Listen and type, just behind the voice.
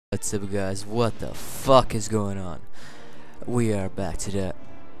What's up guys, what the fuck is going on? We are back to the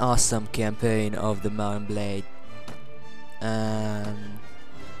awesome campaign of the Mount & Blade.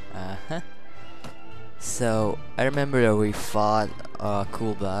 So, I remember that we fought a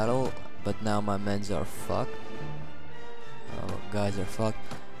cool battle, but now my men's are fucked. Guys are fucked.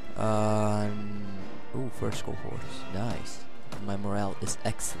 Ooh, first cohort, nice. My morale is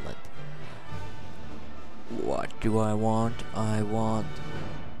excellent. What do I want?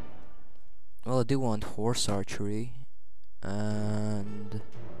 Well, I do want horse archery, and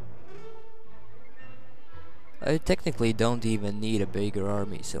I technically don't even need a bigger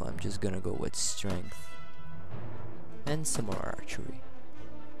army, so I'm just gonna go with strength and some more archery,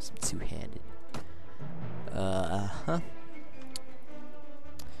 some two-handed.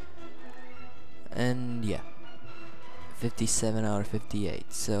 And yeah, 57 out of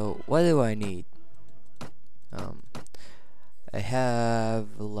 58. So what do I need? I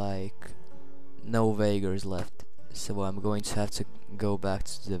have like no Vagars left, so I'm going to have to go back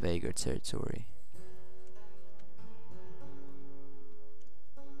to the Vagar territory.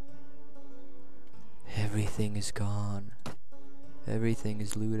 Everything is gone. Everything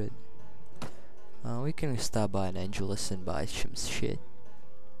is looted. We can stop by an Angelus and buy some shit.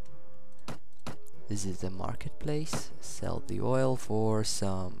 This is the marketplace. Sell the oil for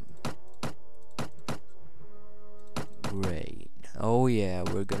some grain. Oh yeah,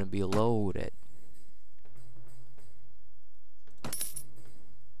 we're gonna be loaded.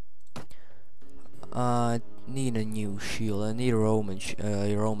 I need a new shield. I need a Roman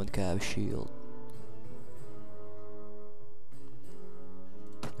cav shield.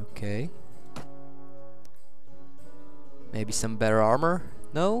 Okay. Maybe some better armor?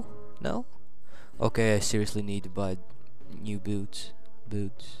 No? No? Okay, I seriously need to buy new boots.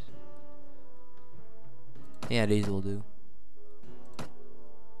 Yeah, these will do.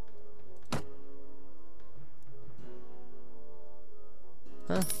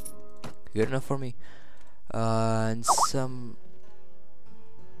 Huh? Good enough for me. And some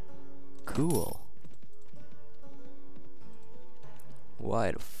cool.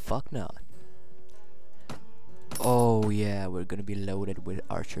 Why the fuck not? Oh yeah, we're gonna be loaded with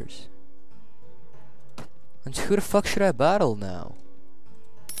archers. And who the fuck should I battle now?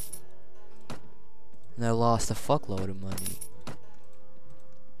 And I lost a fuckload of money.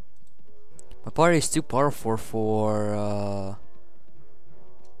 My party is too powerful for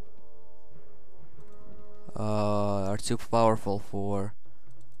are too powerful for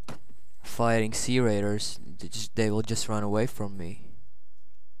fighting sea raiders. They will just run away from me.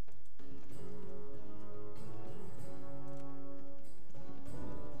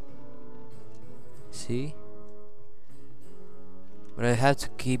 See? But I have to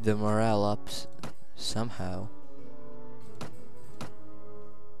keep the morale up somehow.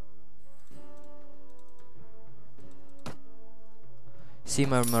 See,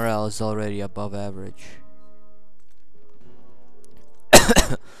 my morale is already above average.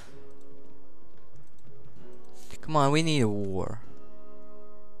 Come on, we need a war.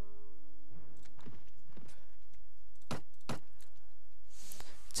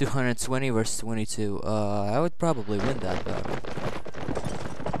 $220 versus 22. I would probably win that battle.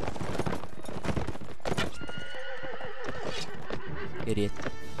 Idiot.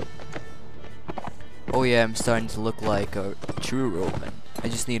 Oh yeah, I'm starting to look like a true Roman. I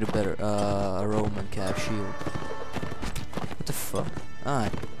just need a better, a Roman cav shield. What the fuck? Ah,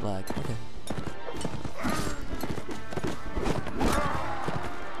 lag. Okay.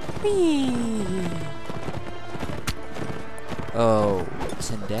 Whee! Oh, it's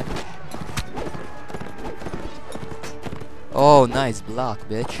in depth. Oh, nice block,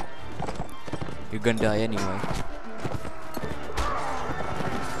 bitch. You're gonna die anyway.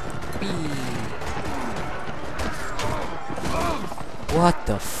 Whee! What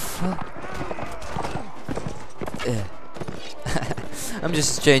the fuck? I'm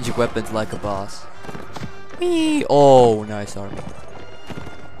just changing weapons like a boss. Whee! Oh, nice armor.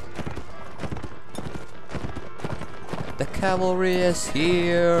 The cavalry is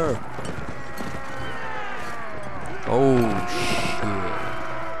here. Oh shit.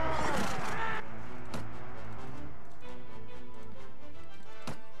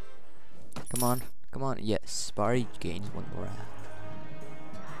 Come on, come on. Yes, Bari gains 1 morale.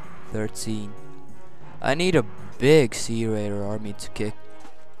 13. I need a big Sea Raider army to kick.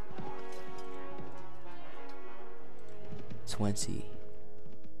 20.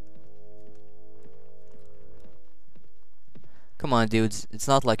 Come on, dudes. It's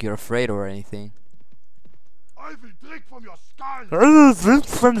not like you're afraid or anything. I will drink from your skull. I will drink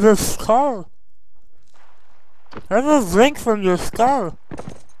from your skull. I will drink from your skull.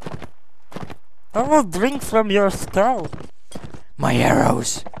 I will drink from your skull. My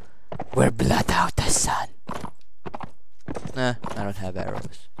arrows will blot out the sun. Nah, I don't have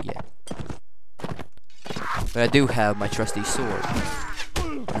arrows yet. But I do have my trusty sword.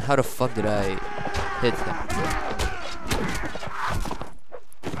 And how the fuck did I hit him?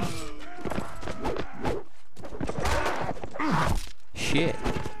 Shit.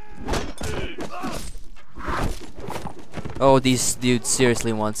 Oh, these dudes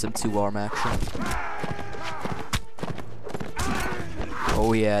seriously want some 2-arm action.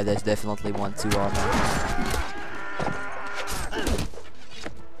 Oh yeah, there's definitely 1-2-arm action.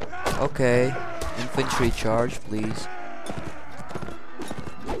 Okay, infantry charge, please.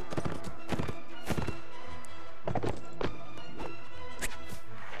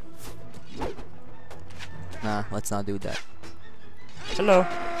 Nah, let's not do that. Hello.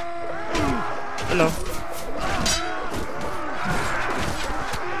 Hello.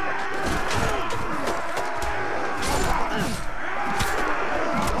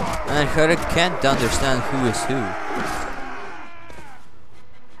 Man, I can't understand who is who.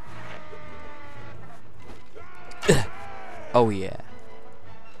 Oh yeah.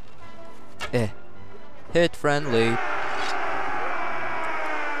 Hit friendly.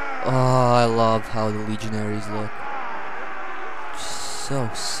 Oh, I love how the legionaries look. So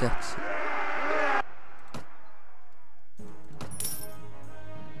sexy.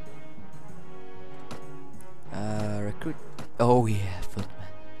 Recruit. Oh yeah, footman.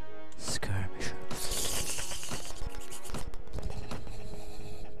 Skirmisher.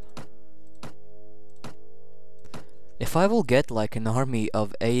 If I will get like an army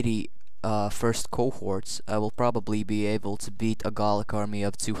of 80 first cohorts, I will probably be able to beat a Gallic army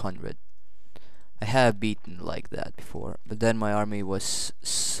of 200. I have beaten like that before, but then my army was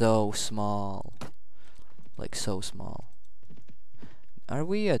so small. Like so small. Are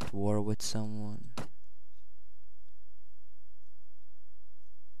we at war with someone?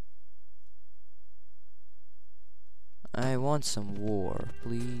 I want some war,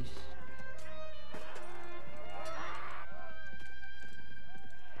 please.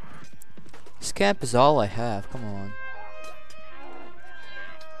 This camp is all I have, come on.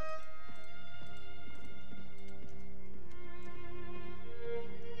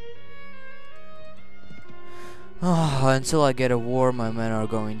 Oh, until I get a war, my men are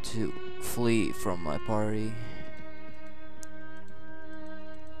going to flee from my party.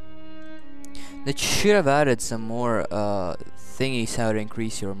 They should have added some more thingies how to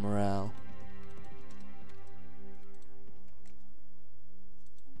increase your morale.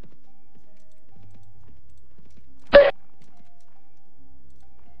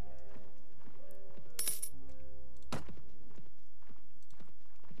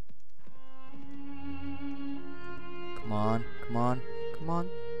 Come on, come on, come on.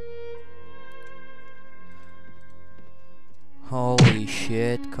 Holy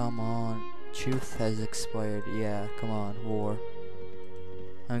shit, come on. Truth has expired. Yeah, come on, war.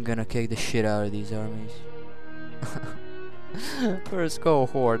 I'm gonna kick the shit out of these armies. First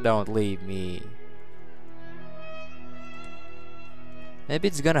cohort, don't leave me. Maybe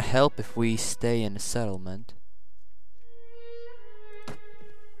it's gonna help if we stay in a settlement.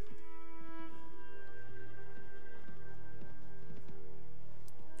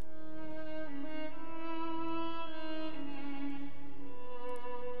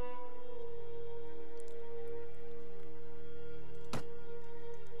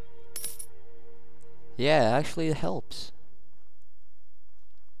 Yeah, actually it helps.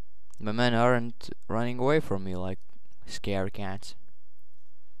 My men aren't running away from me like scared cats.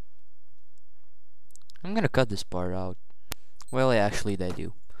 I'm gonna cut this part out. Well, yeah, actually they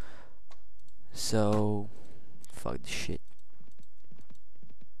do. So, fuck this shit.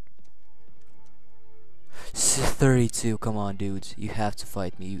 32, come on dudes, you have to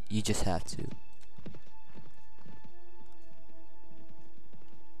fight me, you just have to.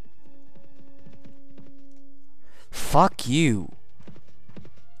 Fuck you.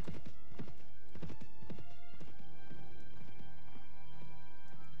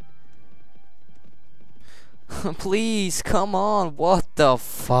 Please, come on, what the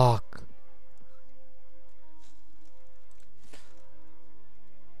fuck?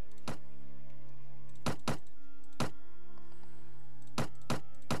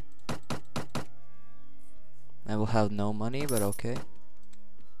 I will have no money, but okay.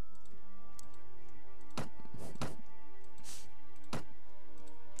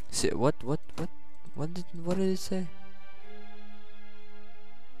 What did it say?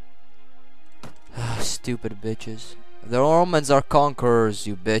 Stupid bitches. The Romans are conquerors,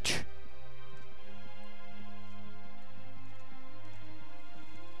 you bitch.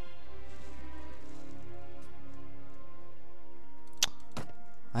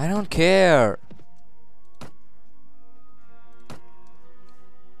 I don't care.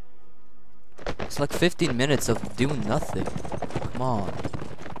 It's like 15 minutes of doing nothing. Come on.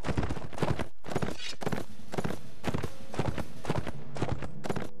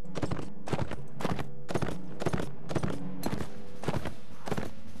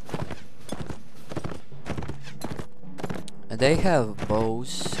 And they have bows,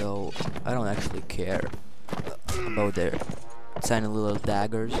 so I don't actually care about their tiny little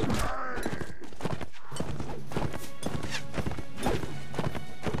daggers.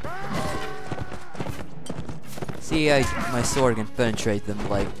 See, my sword can penetrate them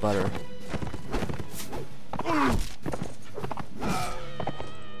like butter.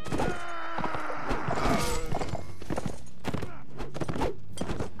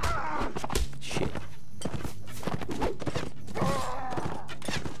 Shit.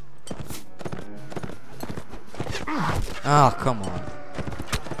 Oh, come on.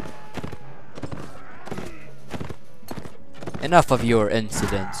 Enough of your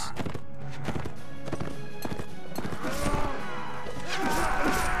incidents.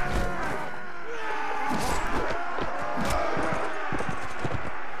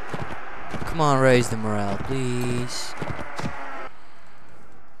 Come on, raise the morale, please.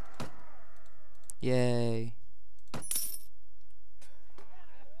 Yay.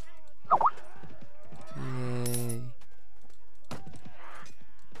 Yay.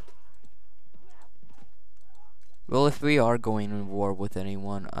 Well, if we are going in war with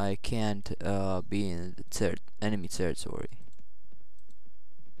anyone, I can't be in the enemy territory.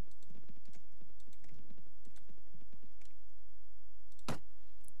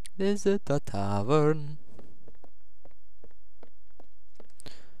 Visit the tavern.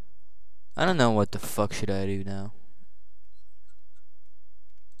 I don't know what the fuck should I do now.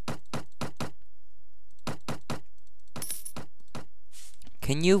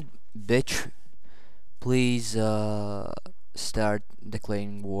 Can you, bitch, please start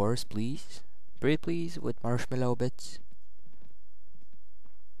declaring wars, please? Pretty please, with marshmallow bits.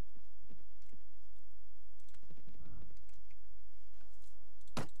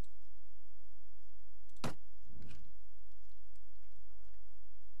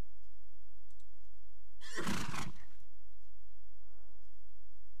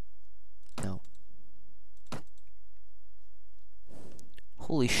 No.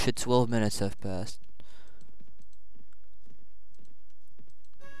 Holy shit, 12 minutes have passed.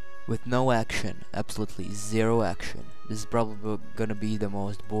 With no action, absolutely zero action. This is probably gonna be the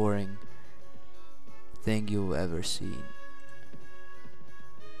most boring thing you've ever seen.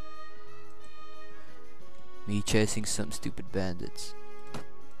 Me chasing some stupid bandits.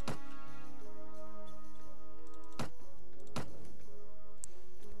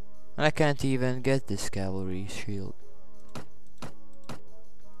 And I can't even get this cavalry shield.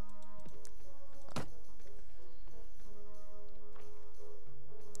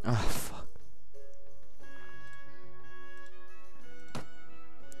 Oh fuck.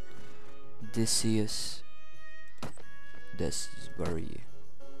 Decius. Desbury.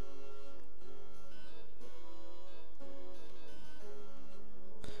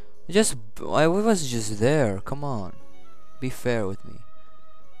 I was just there. Come on. Be fair with me.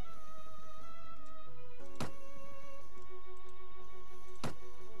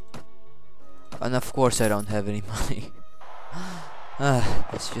 And of course I don't have any money.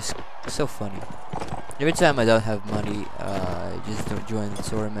 It's just so funny. Every time I don't have money, I just don't join the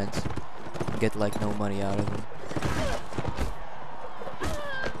tournament and get like no money out of them.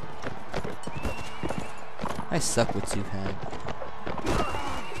 I suck with two-hand.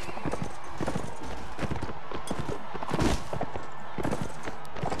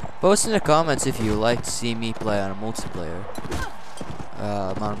 Post in the comments if you like to see me play on a multiplayer.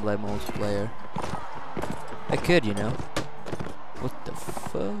 Mount & Blade multiplayer. I could, you know. What the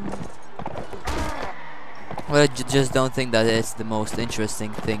fuck? Well, I just don't think that it's the most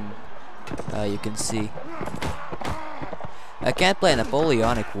interesting thing you can see. I can't play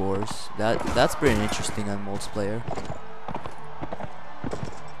Napoleonic Wars. That's pretty interesting on multiplayer.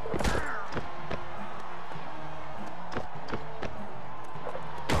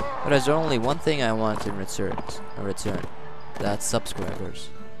 But there's only one thing I want in return. That's subscribers.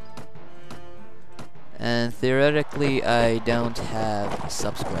 And theoretically, I don't have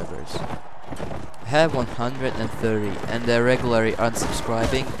subscribers. I have 130, and they're regularly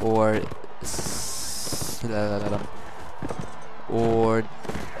unsubscribing or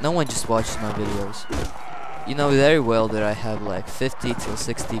no one just watches my videos. You know very well that I have like 50 to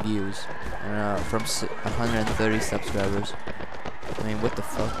 60 views from 130 subscribers. I mean, what the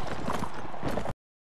fuck?